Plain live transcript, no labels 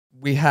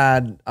we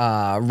had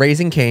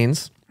Raising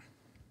Cane's,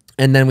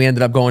 and then we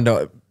ended up going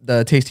to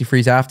the Tasty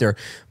Freeze after.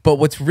 But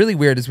what's really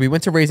weird is we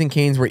went to Raising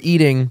Cane's, we're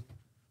eating,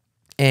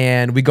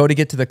 and we go to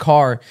get to the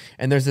car,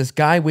 and there's this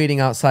guy waiting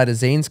outside of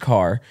Zane's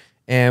car,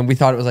 and we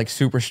thought it was like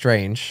super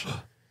strange.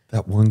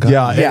 That one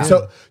guy. Yeah.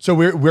 So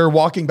we're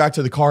walking back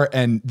to the car,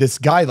 and this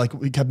guy, like,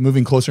 we kept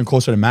moving closer and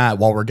closer to Matt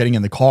while we're getting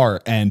in the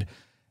car, and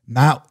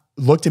Matt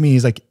looked at me.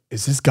 He's like,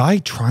 "Is this guy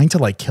trying to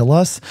like kill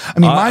us?" I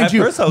mean, mind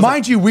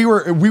you, we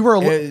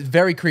were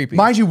Very creepy.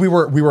 Mind you, we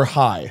were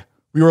high.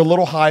 We were a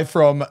little high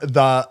from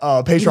the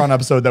Patreon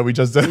episode that we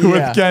just did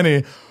with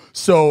Kenny.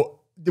 So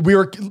we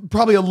were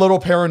probably a little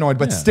paranoid,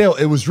 but still,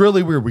 it was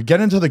really weird. We get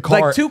into the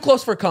car, like too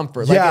close for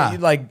comfort.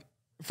 Like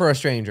for a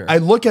stranger. I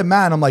look at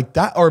Matt, and I'm like,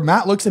 that, or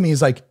Matt looks at me,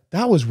 he's like,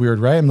 "That was weird,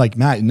 right?" I'm like,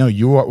 "Matt, no,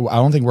 I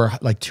don't think we're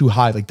like too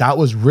high. Like, that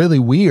was really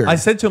weird." I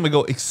said to him, I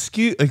go,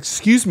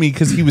 excuse me,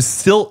 because he was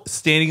still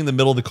standing in the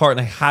middle of the car, and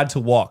I had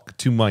to walk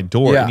to my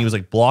door, and he was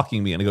like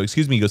blocking me, and I go,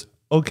 "Excuse me." He goes,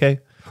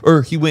 "Okay."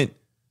 Or he went,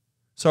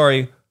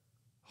 "Sorry."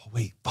 Oh,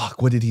 wait,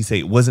 fuck, what did he say?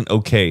 It wasn't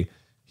okay.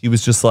 He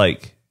was just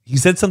like, he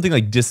said something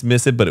like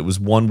dismissive, but it was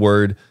one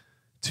word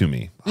to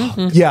me.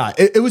 Yeah,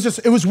 it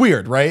was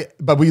weird, right?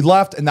 But we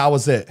left, and that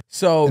was it.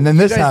 So and then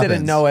this you guys happens.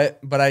 didn't know it,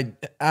 but I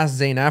asked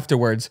Zane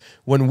afterwards.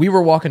 When we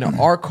were walking to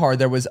our car,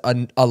 there was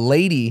a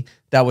lady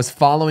that was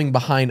following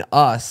behind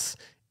us,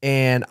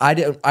 and I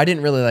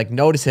didn't really like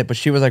notice it, but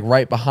she was like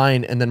right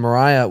behind, and then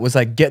Mariah was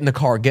like, get in the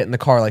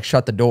car, like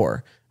shut the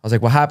door." I was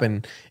like, "What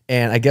happened?"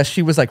 And I guess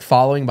she was like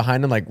following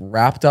behind him, like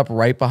wrapped up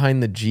right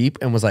behind the Jeep,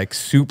 and was like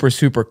super,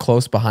 super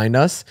close behind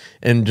us,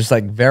 and just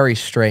like very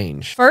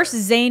strange. First,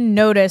 Zane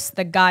noticed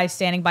the guy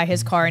standing by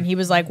his car, and he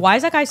was like, "Why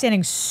is that guy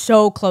standing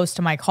so close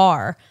to my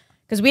car?"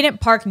 Because we didn't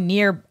park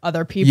near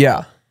other people.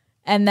 Yeah.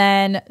 And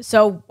then,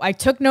 so I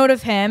took note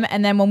of him,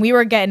 and then when we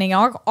were getting in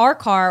our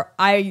car,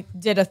 I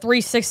did a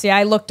 360.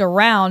 I looked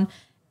around.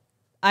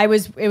 It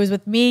was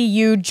with me,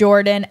 you,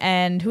 Jordan,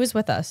 and who was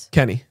with us?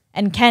 Kenny.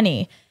 And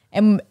Kenny.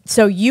 And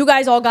so you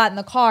guys all got in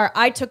the car.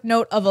 I took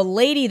note of a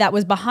lady that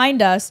was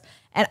behind us,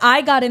 and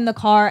I got in the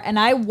car, and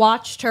I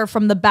watched her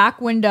from the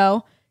back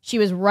window. She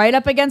was right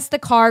up against the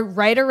car,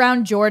 right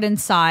around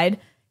Jordan's side,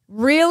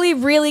 really,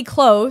 really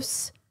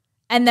close.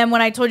 And then when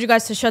I told you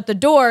guys to shut the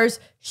doors,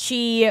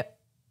 she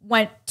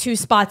went 2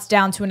 spots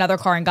down to another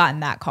car and got in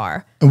that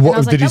car. And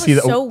what did you see?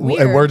 So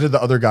weird. And where did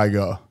the other guy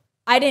go?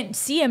 I didn't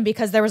see him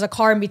because there was a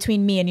car in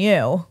between me and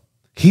you.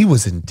 He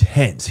was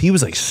intense. He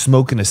was like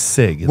smoking a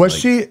cig. Was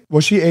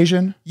she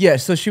Asian? Yeah,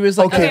 so she was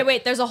like... Okay,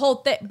 wait, there's a whole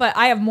thing, but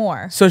I have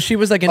more. So she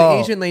was like an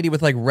Asian lady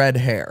with like red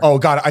hair. Oh,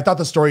 got it. I thought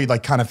the story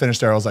like kind of finished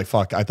there. I was like,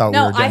 fuck, I thought we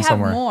were getting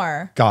somewhere. No, I have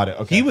more. Got it.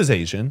 Okay. He was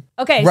Asian.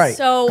 Okay, right.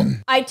 So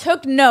I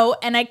took note,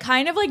 and I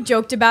kind of like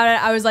joked about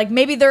it. I was like,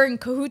 maybe they're in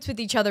cahoots with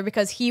each other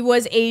because he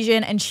was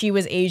Asian and she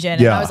was Asian.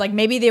 And I was like,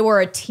 maybe they were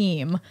a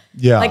team.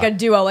 Yeah. Like a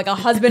duo, like a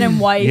husband and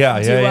wife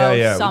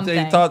duo, something.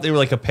 They thought they were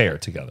like a pair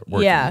together.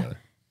 Working together.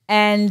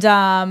 And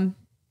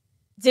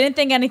didn't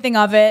think anything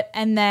of it.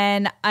 And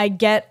then I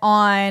get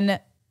on,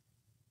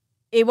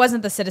 it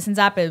wasn't the Citizens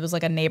app, it was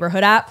like a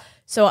neighborhood app.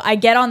 So I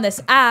get on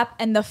this app,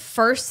 and the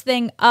first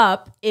thing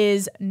up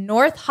is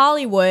North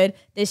Hollywood.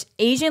 This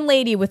Asian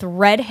lady with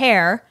red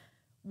hair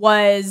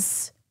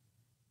was,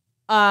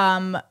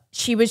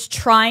 she was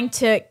trying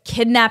to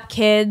kidnap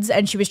kids,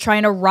 and she was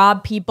trying to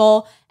rob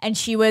people, and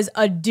she was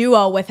a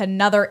duo with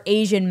another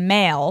Asian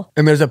male.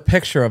 And there's a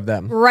picture of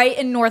them. Right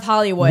in North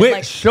Hollywood. Wait,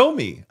 like, show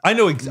me. I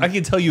know. I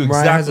can tell you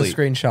Mariah has a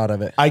exactly. screenshot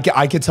of it.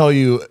 I could tell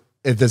you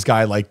if this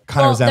guy like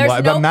kind of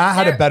resembled, but Matt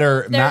had a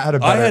better.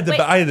 I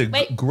had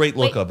a great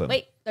look of him.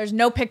 Wait, there's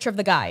no picture of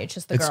the guy. It's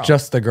just the girl. It's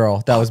just the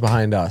girl that was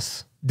behind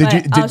us. Did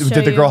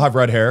the girl you. have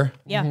red hair?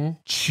 Yeah.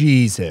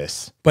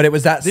 Jesus. But it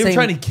was that They same... were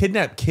trying to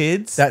kidnap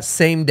kids? That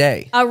same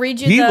day. I'll read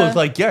you He looked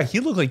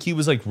like he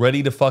was like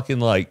ready to fucking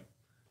like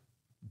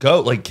go,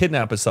 like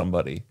kidnap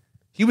somebody.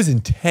 He was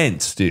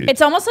intense, dude.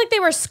 It's almost like they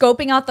were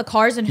scoping out the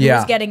cars and who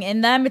was getting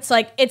in them. It's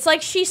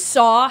like she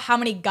saw how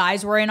many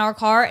guys were in our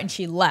car and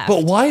she left.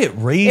 But why it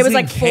raising It was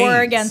like Cane's?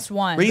 4 against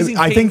 1.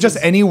 I think just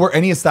any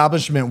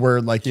establishment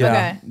where like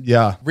Okay.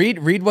 yeah.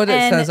 Read what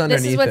it says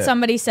underneath. This is what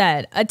somebody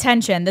said.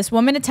 Attention, this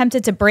woman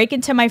attempted to break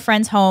into my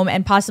friend's home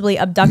and possibly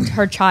abduct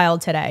her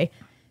child today.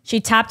 She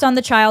tapped on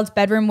the child's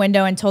bedroom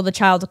window and told the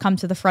child to come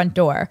to the front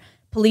door.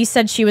 Police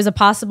said she was a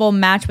possible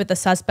match with the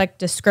suspect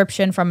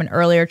description from an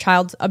earlier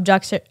child's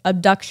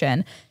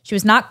abduction. She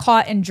was not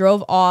caught and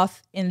drove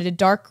off in a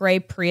dark gray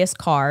Prius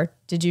car.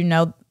 Did you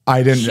know?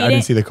 I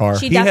didn't see the car.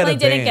 She definitely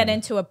didn't get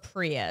into a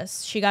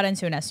Prius. She got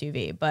into an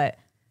SUV, but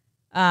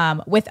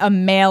with a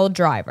male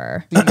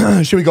driver.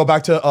 Should we go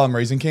back to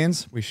Raising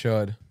Cane's? We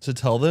should. to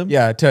tell them.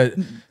 Yeah,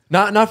 to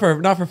not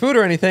for food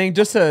or anything,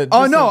 just to.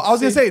 Oh no, I was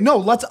gonna say no.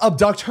 Let's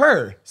abduct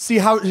her. See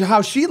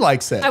how she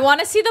likes it. I want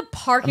to see the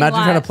parking Imagine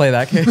lot. trying to play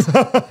that case.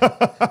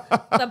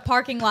 The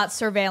parking lot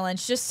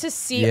surveillance just to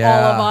see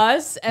all of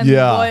us and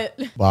what.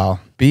 Wow.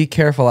 Be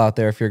careful out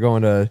there if you're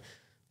going to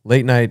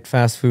late night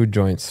fast food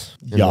joints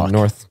in the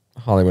North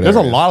Hollywood There's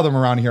area. a lot of them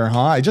around here,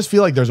 huh? I just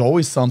feel like there's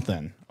always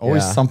something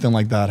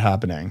like that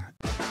happening.